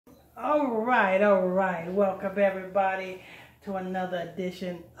All right. Welcome everybody to another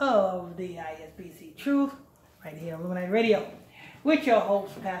edition of the ISBC Truth, right here on Illuminati Radio, with your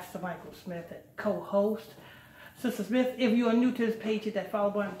host, Pastor Michael Smith, and co-host, Sister Smith. If you are new to this page, hit that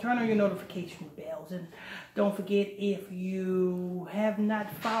follow button, turn on your notification bells, and don't forget, if you have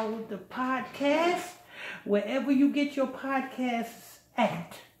not followed the podcast, wherever you get your podcasts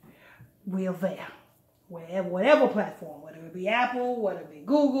at, we're there. Whatever platform, whether it be Apple, whether it be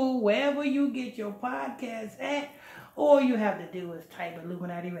Google, wherever you get your podcasts at, all you have to do is type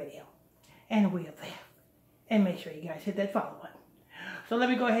Illuminati Radio, and we're there. And make sure you guys hit that follow button. So let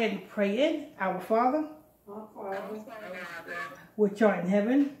me go ahead and pray in. Our Father, which art in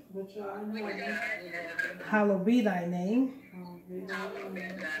heaven, hallowed be thy name.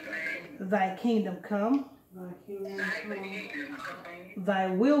 Thy kingdom come. Thy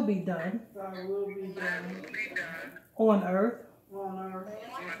will be done on earth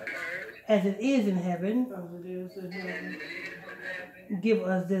as it is in heaven. Give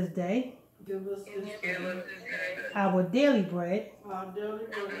us this day our daily bread.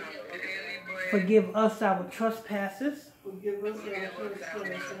 Forgive us our trespasses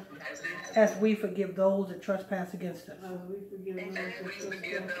as we forgive those that trespass against us.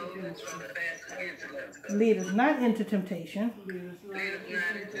 Lead us not into temptation,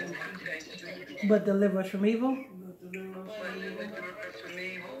 but deliver us from evil.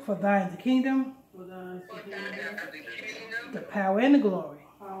 For thine is the kingdom, the power and the glory,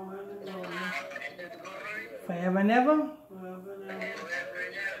 forever and ever.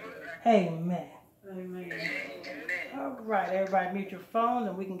 Amen. All right, everybody mute your phones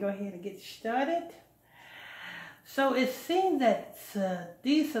and we can go ahead and get started. So it seems that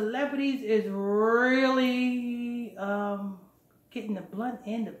these celebrities is really getting the blunt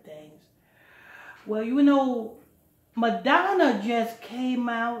end of things. Well, you know, Madonna just came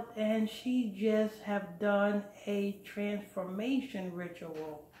out and she just have done a transformation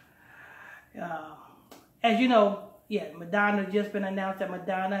ritual. As you know, Madonna just been announced that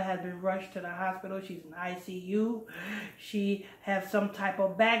Madonna has been rushed to the hospital. She's in ICU. She has some type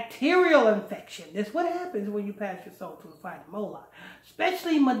of bacterial infection. That's what happens when you pass your soul to the final molar.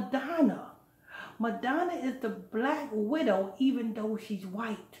 Especially Madonna. Madonna is the black widow even though she's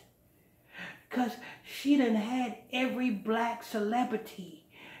white. Because she done had every black celebrity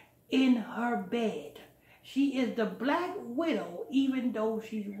in her bed. She is the black widow even though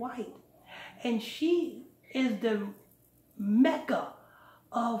she's white. And she is the Mecca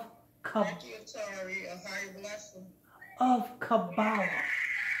of Kabbalah.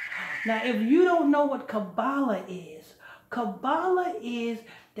 Now, if you don't know what Kabbalah is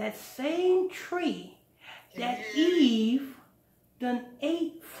that same tree that Eve done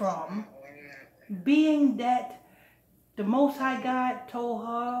ate from, being that the Most High God told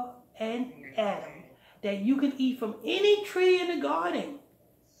her and Adam that you can eat from any tree in the garden,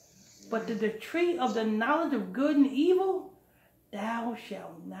 but the tree of the knowledge of good and evil, thou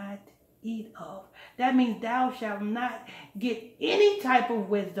shalt not eat of. That means thou shalt not get any type of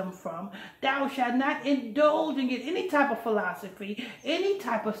wisdom from. Thou shalt not indulge and get any type of philosophy, any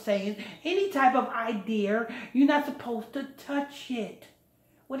type of saying, any type of idea. You're not supposed to touch it.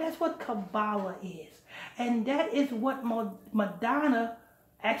 Well, that's what Kabbalah is. And that is what Madonna,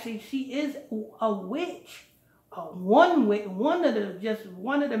 actually, she is a witch. One of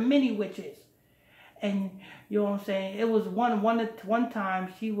the many witches. And you know what I'm saying? It was one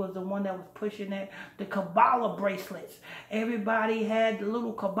time she was the one that was pushing the Kabbalah bracelets. Everybody had the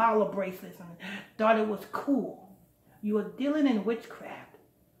little Kabbalah bracelets and thought it was cool. You are dealing in witchcraft.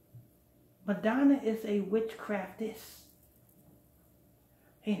 Madonna is a witchcraftess.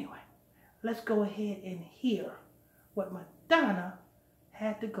 Anyway, let's go ahead and hear what Madonna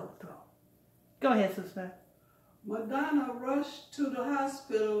had to go through. Go ahead, sister. Madonna rushed to the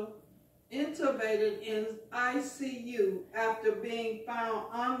hospital, intubated in ICU after being found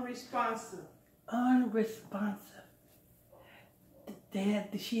unresponsive.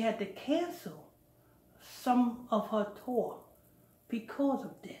 She had to cancel some of her tour because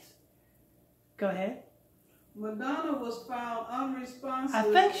of this. Go ahead. Madonna was found unresponsive. I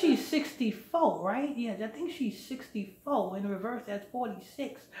think she's 64, right? Yeah, I think she's 64. In reverse, that's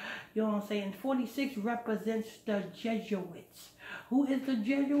 46. You know what I'm saying? 46 represents the Jesuits. Who is the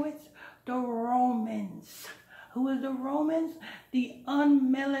Jesuits? The Romans. Who is the Romans? The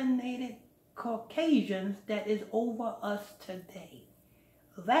unmelanated Caucasians that is over us today.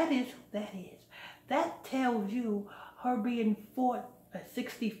 That is who that is. That tells you her being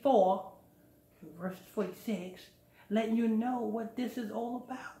 64 verse 46, letting you know what this is all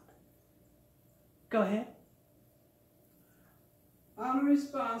about. Go ahead.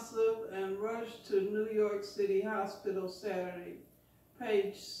 unresponsive and rushed to New York City Hospital Saturday.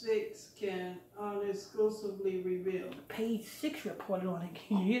 Page 6 can unexclusively reveal. Page 6 reported on it.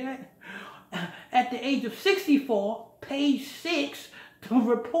 Can you hear that? At the age of 64, page 6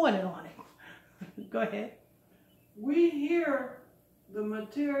 reported on it. Go ahead. We hear the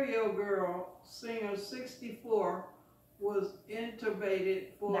Material Girl, singer 64, was intubated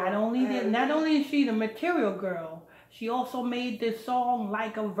for... Not only is she the Material Girl, she also made this song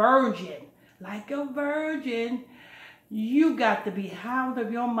Like a Virgin. Like a Virgin. You got to be out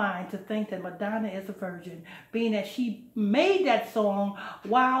of your mind to think that Madonna is a virgin, being that she made that song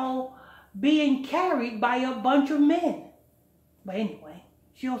while being carried by a bunch of men. But anyway,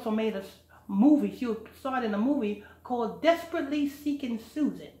 she also made a movie. She starred in a movie called Desperately Seeking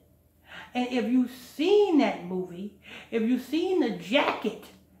Susan. And if you've seen that movie, if you've seen the jacket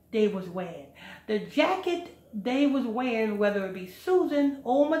they was wearing, the jacket they was wearing, whether it be Susan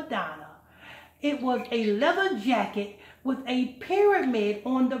or Madonna, it was a leather jacket with a pyramid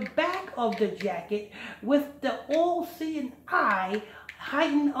on the back of the jacket with the all-seeing eye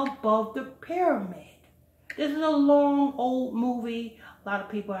heightened above the pyramid. This is a long, old movie. A lot of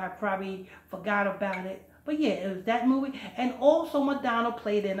people have probably forgot about it. But yeah, it was that movie. And also Madonna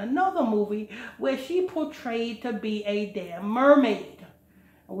played in another movie where she portrayed to be a damn mermaid.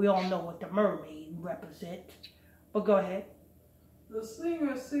 And we all know what the mermaid represents. But go ahead. The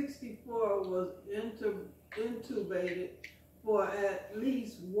singer 64 was intubated for at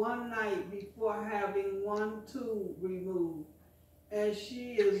least one night before having one tube removed, as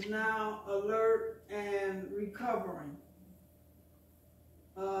she is now alert and recovering.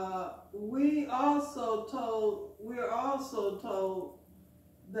 We're also told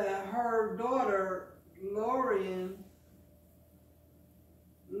that her daughter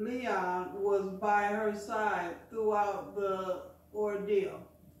Leon was by her side throughout the ordeal.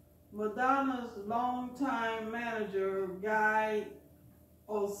 Madonna's longtime manager, Guy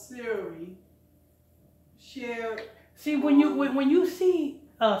Osieri, shared... See, when you see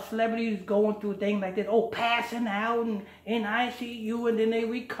celebrities going through things like this, passing out and in ICU and then they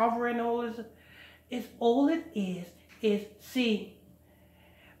recover and all this, it's all it is, see,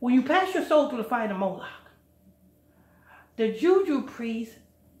 when you pass your soul through the fire of Moloch, the juju priest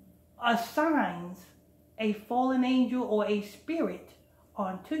assigns a fallen angel or a spirit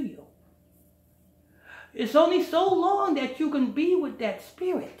onto you. It's only so long that you can be with that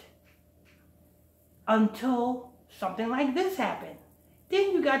spirit until something like this happens.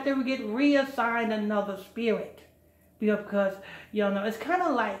 Then you got to get reassigned another spirit, because you know it's kind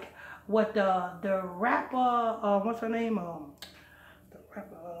of like what the rapper what's her name the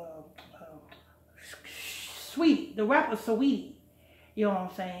rapper Sweetie, the rapper Sweetie. You know what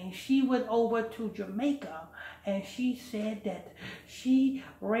I'm saying? She went over to Jamaica and she said that she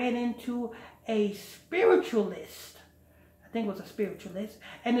ran into a spiritualist. I think it was a spiritualist.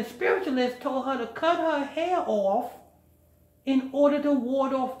 And the spiritualist told her to cut her hair off in order to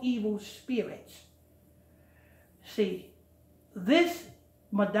ward off evil spirits. See, this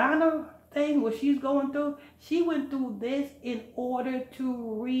Madonna thing, what she's going through, she went through this in order to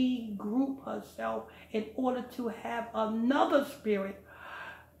regroup herself, in order to have another spirit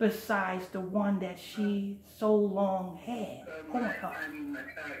besides the one that she so long had. Hold on.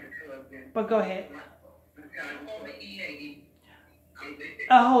 But go ahead.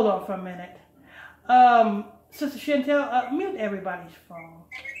 Hold on for a minute. Sister Chantel, mute everybody's phone.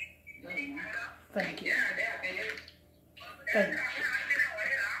 Thank you. Thank you.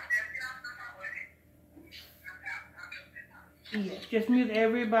 Yes, just mute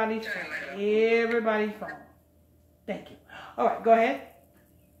everybody's phone. Everybody's phone. Thank you. All right, go ahead.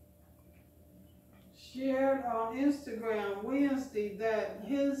 Shared on Instagram Wednesday that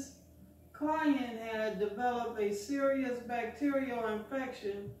his client had developed a serious bacterial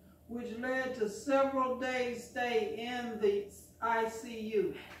infection which led to several days stay in the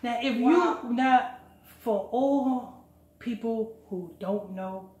ICU. Now, for all people who don't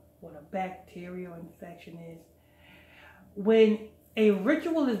know what a bacterial infection is, when a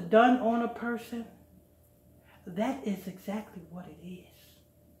ritual is done on a person, that is exactly what it is.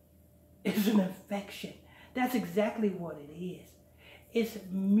 It's an infection. That's exactly what it is. It's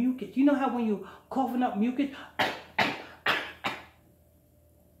mucus. You know how when you're coughing up mucus,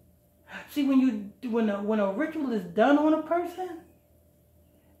 see, when a ritual is done on a person,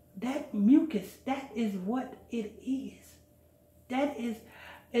 that mucus, that is what it is. That is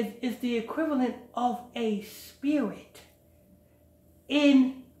the equivalent of a spirit.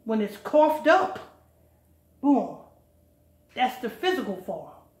 When it's coughed up, boom, that's the physical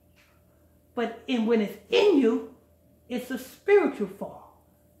form. But when it's in you, It's a spiritual form.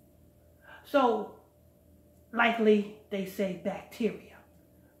 So, likely they say bacteria.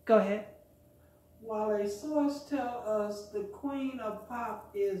 Go ahead. While a source tells us the Queen of Pop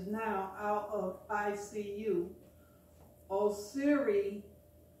is now out of ICU, Osiri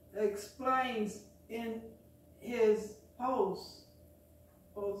explains in his post.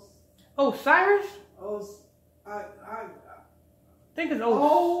 Osiris? I think it's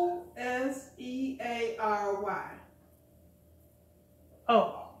Oseary. It's okay.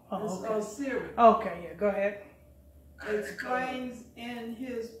 Osiri. Okay, yeah, go ahead. Explains in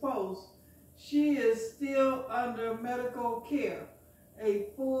his post, she is still under medical care. A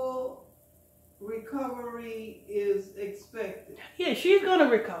full recovery is expected. Yeah, she's gonna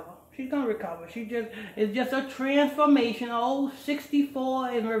recover. She's gonna recover. It's just a transformation.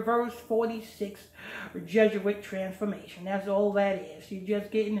 64 in reverse 46 Jesuit transformation. That's all that is. She's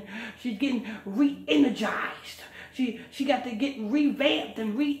getting re-energized. She got to get revamped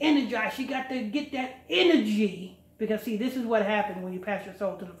and re-energized. She got to get that energy. Because see, this is what happened when you pass your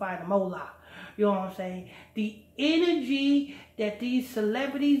soul to the fire of Moloch. You know what I'm saying? The energy that these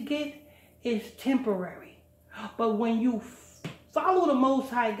celebrities get is temporary. But when you follow the Most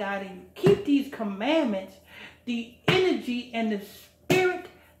High God and you keep these commandments, the energy and the spirit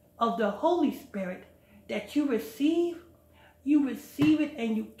of the Holy Spirit that you receive it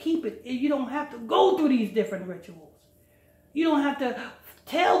and you keep it. And you don't have to go through these different rituals. You don't have to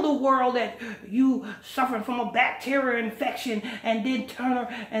tell the world that you suffering from a bacterial infection and then turn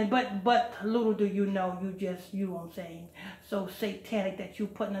around. But little do you know, you know what I'm saying, so satanic that you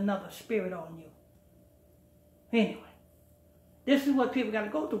putting another spirit on you. Anyway, this is what people got to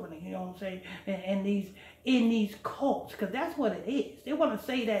go through, you know what I'm saying, and in these cults, because that's what it is. They want to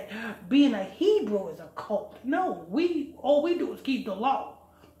say that being a Hebrew is a cult. No, all we do is keep the law.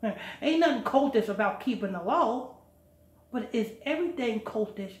 Ain't nothing cultish about keeping the law. But is everything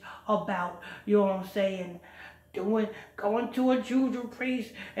cultish about, you know what I'm saying, going to a juju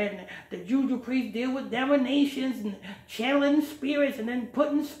priest, and the juju priest deal with divinations and channeling spirits and then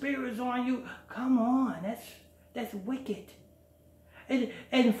putting spirits on you? Come on, that's wicked.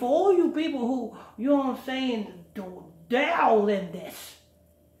 And for all you people who, you know what I'm saying, dabble in this,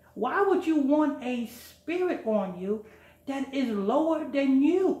 why would you want a spirit on you that is lower than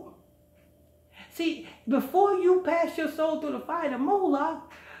you? See, before you pass your soul through the fire of Moloch,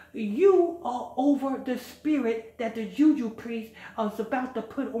 you are over the spirit that the juju priest is about to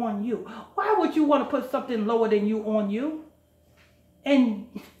put on you. Why would you want to put something lower than you on you? And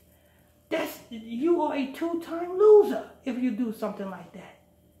you are a two-time loser if you do something like that.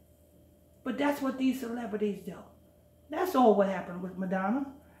 But that's what these celebrities do. That's all what happened with Madonna.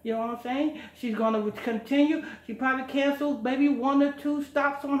 You know what I'm saying? She's going to continue. She probably canceled maybe 1 or 2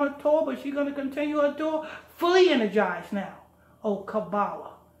 stops on her tour, but she's going to continue her tour fully energized now. Oh,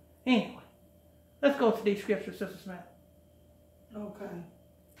 Kabbalah. Anyway, let's go to these scriptures, Sister Smith. Okay.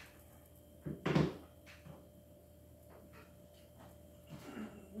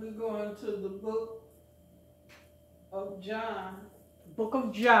 We're going to the book of John. Book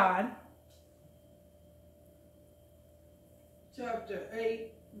of John. Chapter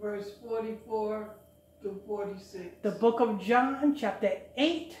 8, verse 44 to 46. The book of John, chapter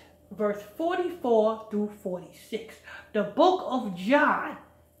 8, verse 44 through 46. The book of John,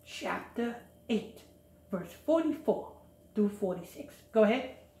 chapter 8, verse 44 through 46. Go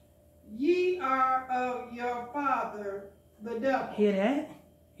ahead. Ye are of your father, the devil. Hear that?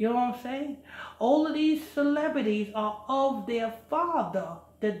 You know what I'm saying? All of these celebrities are of their father,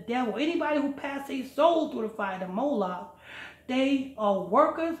 the devil. Anybody who passes a soul through the fire of Moloch, they are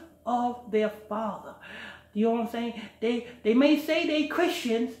workers of their father. You know what I'm saying? They may say they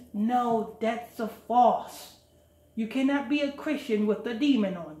Christians. No, that's a false. You cannot be a Christian with a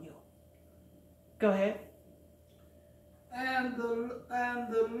demon on you. Go ahead. And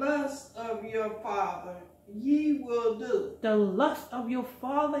the lust of your father ye will do. The lust of your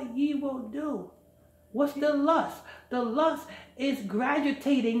father ye will do. What's the lust? The lust is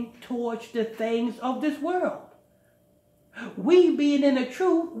gravitating towards the things of this world. We being in the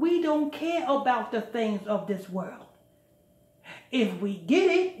truth, we don't care about the things of this world. If we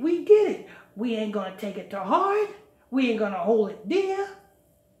get it, we get it. We ain't going to take it to heart. We ain't going to hold it dear.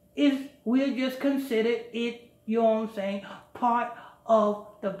 We'll just consider it, you know what I'm saying, part of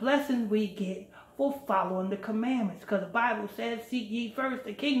the blessings we get for following the commandments. Because the Bible says, seek ye first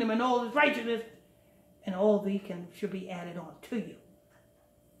the kingdom and all its righteousness, and all these should be added on to you.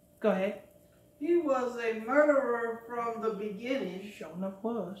 Go ahead. He was a murderer from the beginning. Sure enough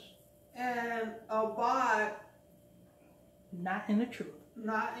was. And abide not in the truth.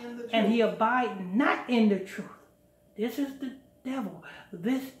 Not in the truth. And he abide not in the truth. This is the devil.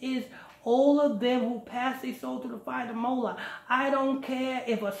 This is all of them who pass their soul to the fire of Mola. I don't care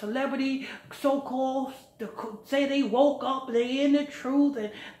if a celebrity so-called say they woke up, they in the truth,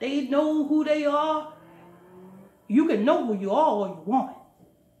 and they know who they are. You can know who you are all you want.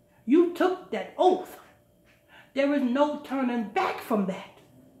 You took that oath. There is no turning back from that.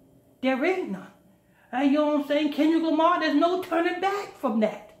 There ain't none. And you know what I'm saying? Kendrick Lamar, there's no turning back from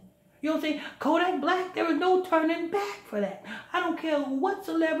that. You know what I'm saying? Kodak Black, there is no turning back for that. I don't care what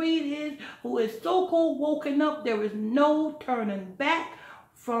celebrity it is who is so-called woken up, there is no turning back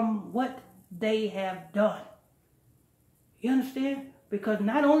from what they have done. You understand? Because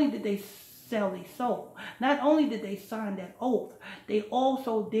not only did they sell their soul, not only did they sign that oath, they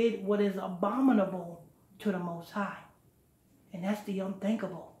also did what is abominable to the Most High. And that's the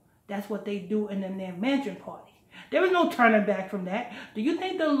unthinkable. That's what they do in their mansion parties. There is no turning back from that. Do you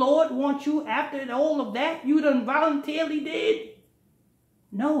think the Lord wants you after all of that you done voluntarily did?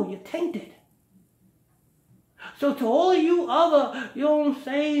 No, you're tainted. So to all of you other, you know what I'm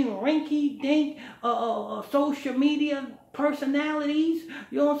saying, rinky-dink social media personalities,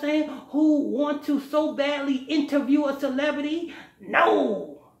 you know what I'm saying, who want to so badly interview a celebrity,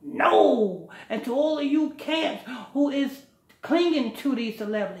 no. And to all of you camps who is clinging to these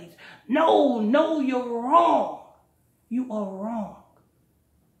celebrities, no, you're wrong. You are wrong.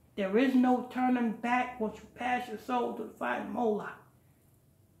 There is no turning back once you pass your soul to the fire of Mola.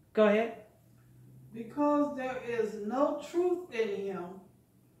 Go ahead. Because there is no truth in him.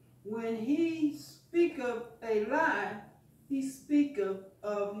 When he speaketh a lie, he speaketh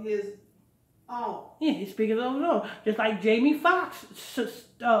of his own. Yeah, he speaks of his own. Just like Jamie Foxx's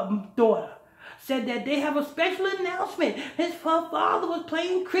daughter said that they have a special announcement. His father was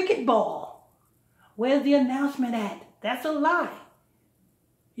playing cricket ball. Where's the announcement at? That's a lie.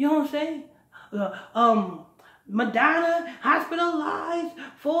 You know what I'm saying? Madonna hospitalized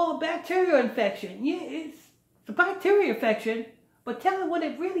for a bacterial infection. Yeah, it's a bacterial infection, but tell her what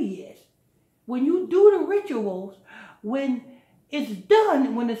it really is. When you do the rituals, when it's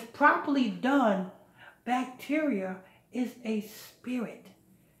done, when it's properly done, bacteria is a spirit.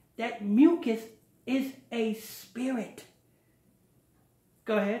 That mucus is a spirit.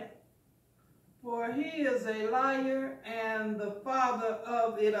 Go ahead. For he is a liar and the father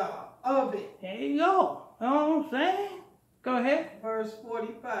of it all. There you go. You know what I'm saying? Go ahead. Verse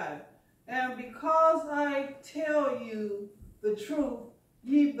 45. And because I tell you the truth,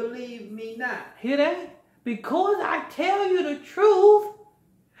 ye believe me not. Hear that? Because I tell you the truth,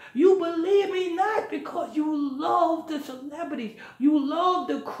 you believe me not, because you love the celebrities. You love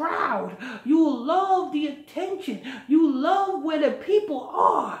the crowd. You love the attention. You love where the people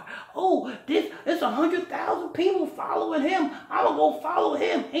are. Oh, it's 100,000 people following him. I'm going to go follow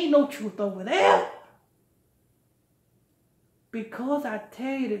him. Ain't no truth over there. Because I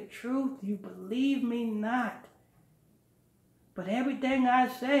tell you the truth, you believe me not. But everything I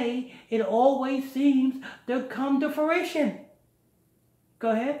say, it always seems to come to fruition. Go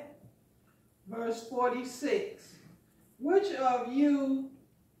ahead. Verse 46. Which of you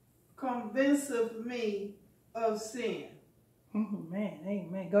convinceth me of sin?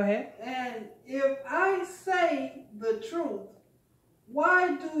 Amen. Go ahead. And if I say the truth,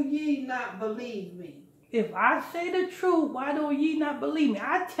 why do ye not believe me? If I say the truth, why do ye not believe me?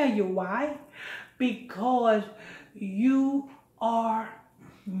 I tell you why. Because you are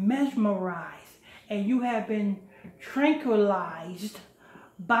mesmerized and you have been tranquilized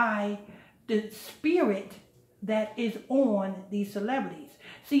by the spirit that is on these celebrities.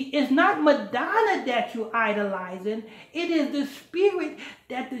 See, it's not Madonna that you're idolizing. It is the spirit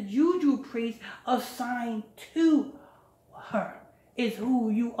that the juju priest assigned to her. Is who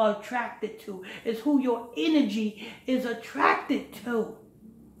you are attracted to. Is who your energy is attracted to.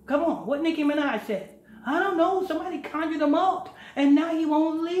 Come on, what Nicki Minaj said. I don't know, somebody conjured him up and now he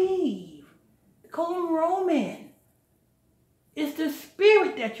won't leave. Call him Roman. It's the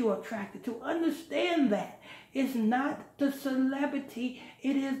spirit that you're attracted to. Understand that. It's not the celebrity.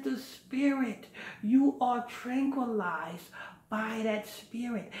 It is the spirit. You are tranquilized by that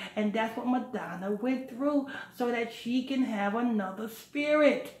spirit. And that's what Madonna went through so that she can have another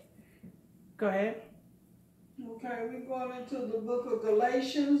spirit. Go ahead. Okay, we're going into the book of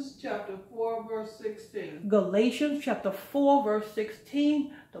Galatians, chapter 4, verse 16. Galatians, chapter 4, verse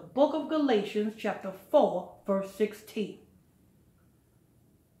 16. The book of Galatians, chapter 4, verse 16.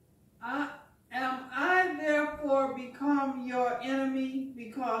 Am I therefore become your enemy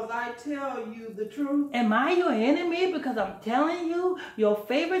because I tell you the truth? Am I your enemy because I'm telling you your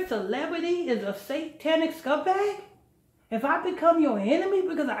favorite celebrity is a satanic scumbag? If I become your enemy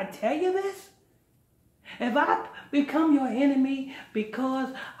because I tell you this? If I become your enemy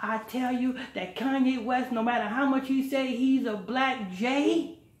because I tell you that Kanye West, no matter how much you say he's a black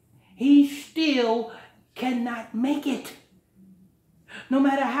J, he still cannot make it. No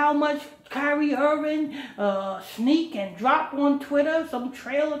matter how much Kyrie Irving sneak and drop on Twitter some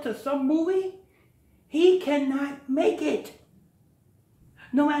trailer to some movie, he cannot make it.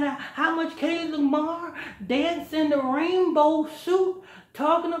 No matter how much Kendrick Lamar dance in the rainbow suit,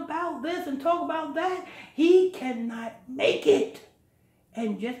 talking about this and talk about that, he cannot make it.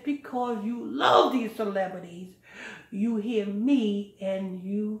 And just because you love these celebrities, you hear me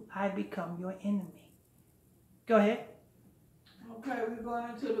and I become your enemy. Go ahead. Okay, we're going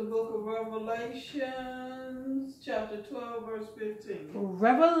into the book of Revelations, chapter 12, verse 15.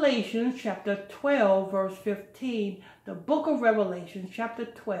 Revelation, chapter 12, verse 15. The book of Revelation, chapter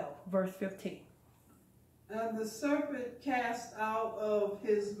 12, verse 15. And the serpent cast out of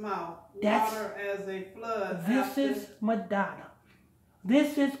his mouth water as a flood. This is Madonna.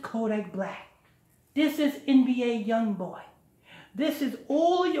 This is Kodak Black. This is NBA Youngboy. This is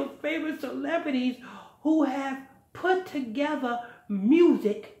all your favorite celebrities who have put together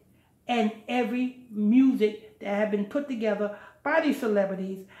music, and every music that have been put together by these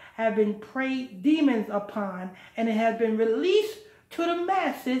celebrities have been preyed demons upon, and it has been released to the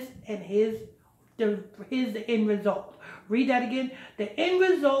masses, and here's the end result. Read that again. The end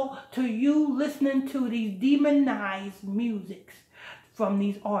result to you listening to these demonized musics from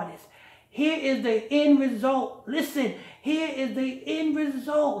these artists. Here is the end result. Listen, here is the end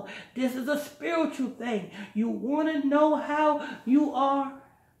result. This is a spiritual thing. You want to know how you are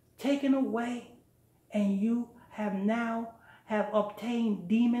taken away and you have obtained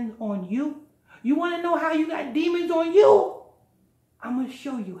demons on you? You want to know how you got demons on you? I'm going to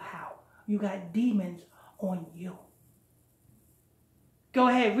show you how you got demons on you. Go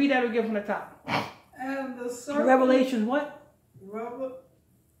ahead, read that again from the top. And the serpent, Revelation what?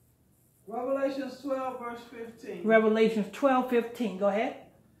 Revelations 12, verse 15. Revelations 12, 15. Go ahead.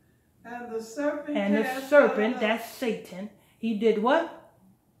 And the serpent, that's Satan, he did what?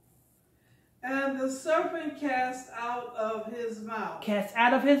 And the serpent cast out of his mouth. Cast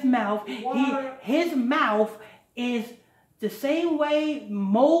out of his mouth. His mouth is the same way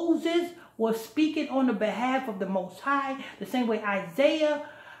Moses was speaking on the behalf of the Most High, the same way Isaiah,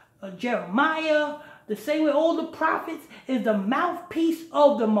 Jeremiah, the same way all the prophets is the mouthpiece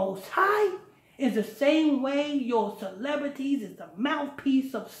of the Most High, is the same way your celebrities is the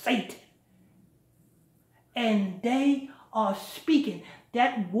mouthpiece of Satan. And they are speaking.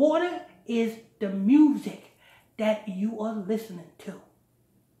 That water is the music that you are listening to.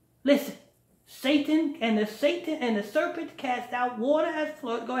 Listen, Satan and the serpent cast out water as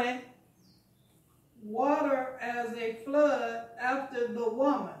flood. Go ahead. Water as a flood after the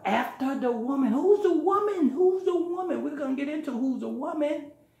woman. After the woman. Who's the woman? Who's the woman? We're going to get into who's the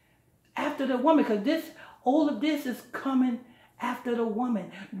woman. After the woman. Because all of this is coming after the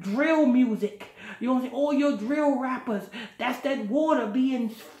woman. Drill music. You know what I'm saying? All your drill rappers. That's that water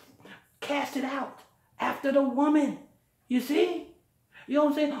being casted out after the woman. You see? You know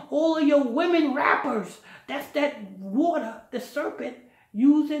what I'm saying? All of your women rappers. That's that water, the serpent,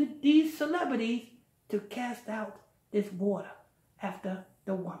 using these celebrities to cast out this water after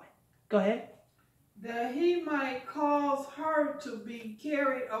the woman. Go ahead. That he might cause her to be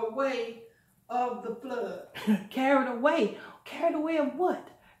carried away of the flood. Carried away. Carried away of what?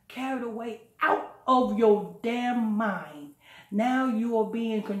 Carried away out of your damn mind. Now you are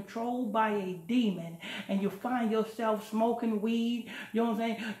being controlled by a demon and you find yourself smoking weed. You know what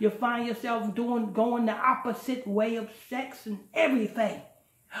I'm saying? You find yourself going the opposite way of sex and everything.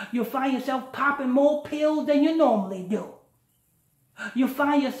 You find yourself popping more pills than you normally do. You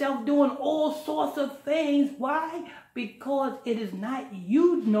find yourself doing all sorts of things. Why? Because it is not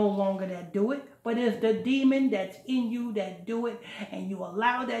you no longer that do it, but it's the demon that's in you that do it. And you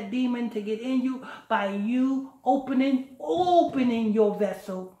allow that demon to get in you by you opening your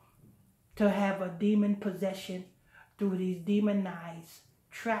vessel to have a demon possession through these demonized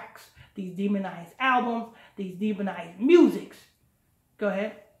tracks, these demonized albums, these demonized musics. Go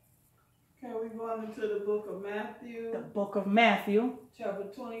ahead. Okay, we're going into the book of Matthew. The book of Matthew. Chapter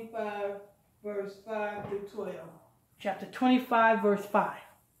 25, verse 5 through 12. Chapter 25, verse 5.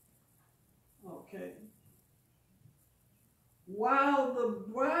 Okay. While the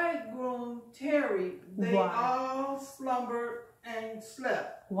bridegroom tarried, they all slumbered and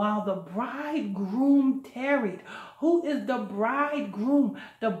slept. While the bridegroom tarried. Who is the bridegroom?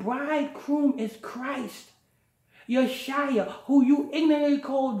 The bridegroom is Christ. Yeshua, who you ignorantly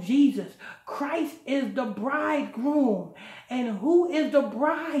call Jesus. Christ is the bridegroom. And who is the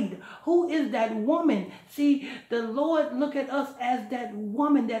bride? Who is that woman? See, the Lord look at us as that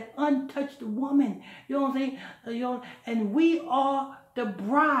woman, that untouched woman. You know what I'm saying? And we are the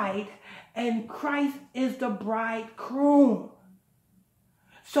bride, and Christ is the bridegroom.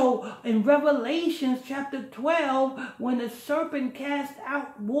 So in Revelation chapter 12, when the serpent cast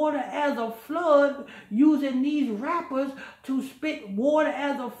out water as a flood, using these rappers to spit water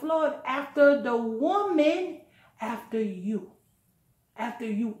as a flood after the woman, after you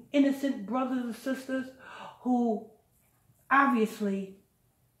innocent brothers and sisters who obviously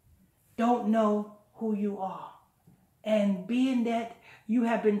don't know who you are. And being that you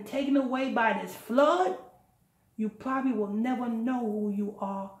have been taken away by this flood, you probably will never know who you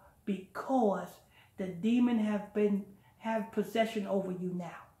are, because the demon have possession over you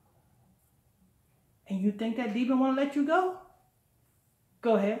now. And you think that demon want to let you go?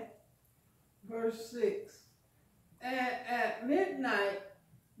 Go ahead. Verse 6. And at midnight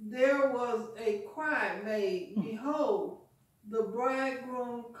there was a cry made, Behold, the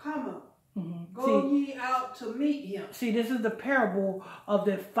bridegroom cometh. Go ye out to meet him. See, this is the parable of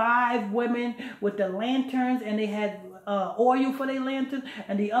the 5 women with the lanterns, and they had oil for their lanterns,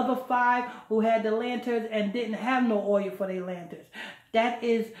 and the other 5 who had the lanterns and didn't have no oil for their lanterns. That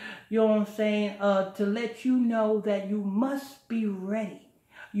is, you know what I'm saying, to let you know that you must be ready.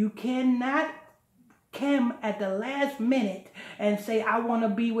 You cannot come at the last minute and say, I want to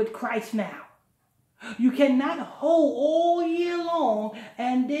be with Christ now. You cannot hoe all year long,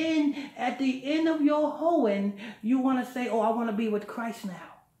 and then at the end of your hoeing, you want to say, oh, I want to be with Christ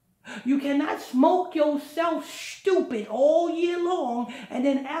now. You cannot smoke yourself stupid all year long, and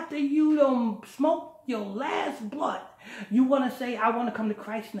then after you don't smoke your last blunt, you want to say, I want to come to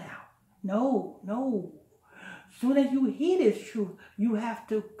Christ now. No. As soon as you hear this truth, you have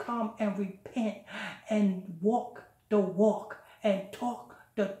to come and repent and walk the walk and talk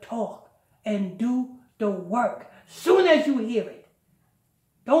the talk and do the work. Soon as you hear it.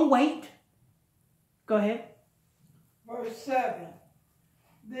 Don't wait. Go ahead. Verse 7.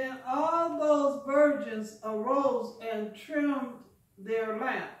 Then all those virgins arose and trimmed their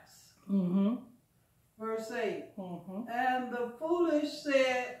lamps. Verse 8. And the foolish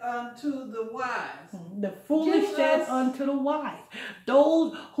said unto the wise. The foolish said unto the wise.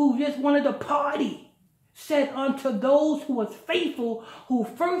 Those who just wanted to party said unto those who was faithful, who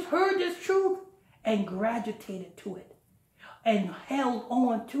first heard this truth and gravitated to it and held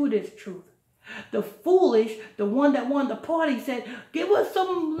on to this truth. The foolish, the one that wanted to party, said, give us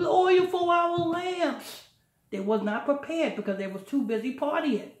some oil for our lamps. They was not prepared because they was too busy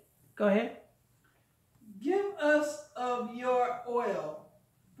partying. Go ahead. Give us of your oil,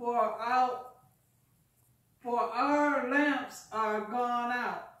 for our lamps are gone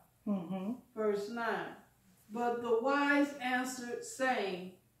out. Verse 9. But the wise answered,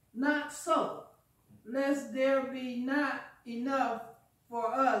 saying, Not so, lest there be not enough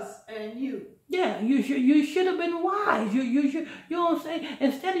for us and you. Yeah, you should have been wise. You know what I'm saying?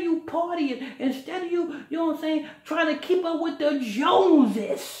 Instead of you partying, instead of you know what I'm saying, trying to keep up with the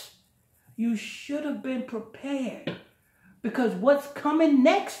Joneses, you should have been prepared. Because what's coming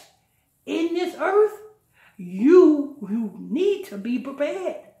next in this earth, you need to be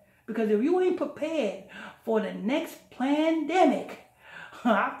prepared. Because if you ain't prepared for the next pandemic,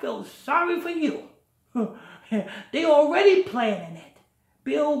 I feel sorry for you. They already planning it.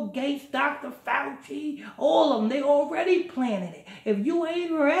 Bill Gates, Dr. Fauci, all of them, they already planning it. If you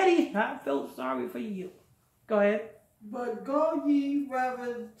ain't ready, I feel sorry for you. Go ahead. But go ye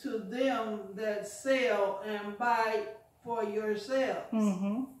rather to them that sell and buy for yourselves.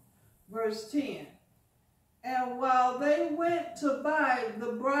 Verse 10. And while they went to buy,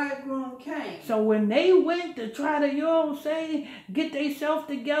 the bridegroom came. So when they went to try to, you know what I'm saying, get themselves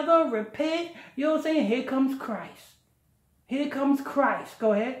together, repent, you know what I'm saying, here comes Christ. Here comes Christ.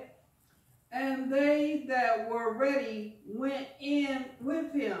 Go ahead. And they that were ready went in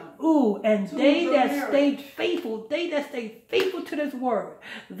with him. Ooh, and they that stayed faithful, to this word,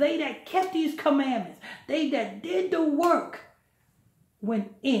 they that kept these commandments, they that did the work,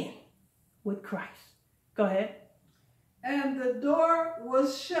 went in with Christ. Go ahead. And the door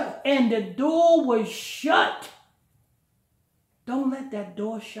was shut. And the door was shut. Don't let that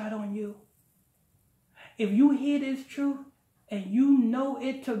door shut on you. If you hear this truth and you know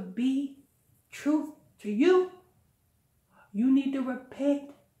it to be truth to you, you need to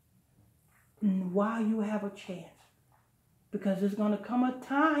repent while you have a chance. Because there's going to come a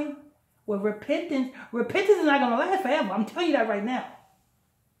time where repentance is not going to last forever. I'm telling you that right now.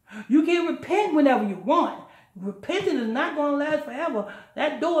 You can repent whenever you want. Repentance is not going to last forever.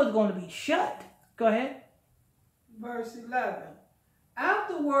 That door is going to be shut. Go ahead. Verse 11.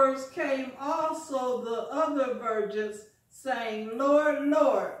 Afterwards came also the other virgins, saying, Lord,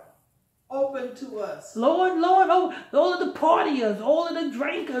 Lord, open to us. Lord, Lord, oh, all of the partiers, all of the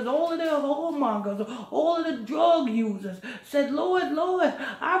drinkers, all of the whoremongers, all of the drug users said, Lord, Lord,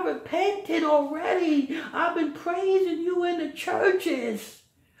 I repented already. I've been praising you in the churches.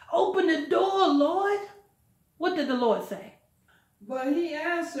 Open the door, Lord. What did the Lord say? But he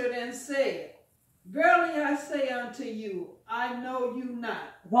answered and said, Verily I say unto you, I know you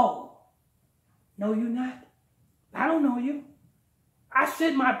not. Whoa. Know you not? I don't know you. I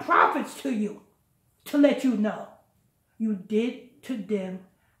sent my prophets to you to let you know. You did to them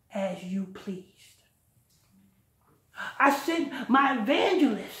as you pleased. I sent my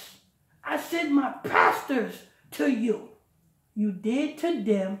evangelists. I sent my pastors to you. You did to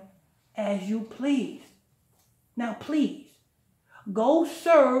them as you pleased. Now please, go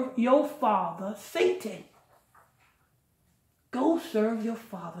serve your father, Satan. Go serve your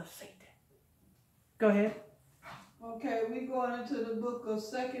father, Satan. Go ahead. Okay, we're going into the book of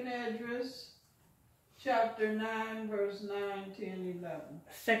 2nd Esdras, chapter 9, verse 9, 10, 11.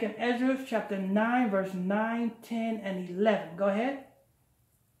 2nd Esdras, chapter 9, verse 9, 10, and 11. Go ahead.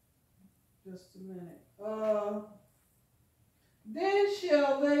 Just a minute. Then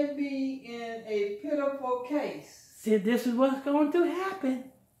shall they be in a pitiful case. See, this is what's going to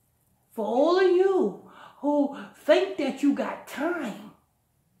happen. For all of you who think that you got time,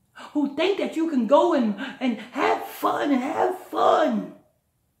 who think that you can go and have fun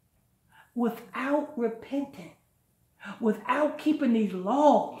without repenting, without keeping these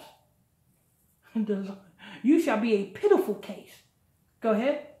laws, you shall be a pitiful case. Go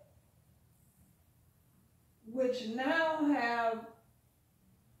ahead. Which now have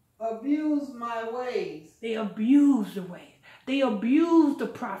abused my ways. They abuse the way. They abused the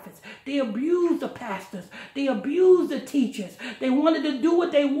prophets. They abused the pastors. They abused the teachers. They wanted to do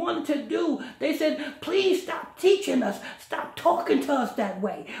what they wanted to do. They said, please stop teaching us. Stop talking to us that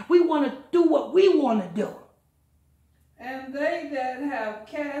way. We want to do what we want to do. And they that have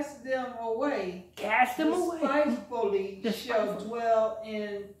cast them away, despitefully shall dwell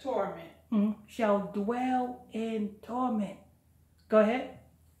in torment. Shall dwell in torment. Go ahead.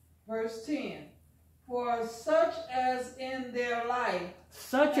 Verse 10. For such as in their life,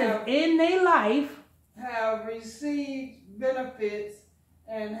 have received benefits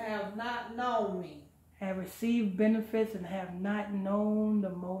and have not known me. Have received benefits and have not known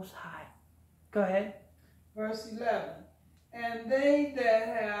the Most High. Go ahead. Verse 11. And they that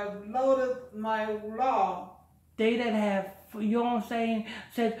have loathed my law. They that have, you know what I'm saying,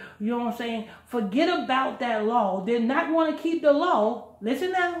 said, you know what I'm saying, forget about that law. Did not want to keep the law.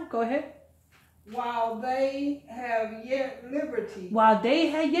 Listen now. Go ahead. While they have yet liberty. While they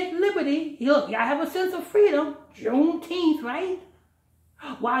had yet liberty. Look, y'all have a sense of freedom. Juneteenth, right?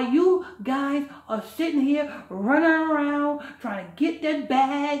 While you guys are sitting here running around trying to get that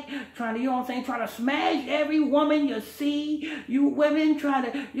bag, trying to, you know what I'm saying, trying to smash every woman you see. You women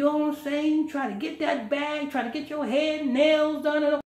trying to, you know what I'm saying, trying to get that bag, trying to get your hair, nails done.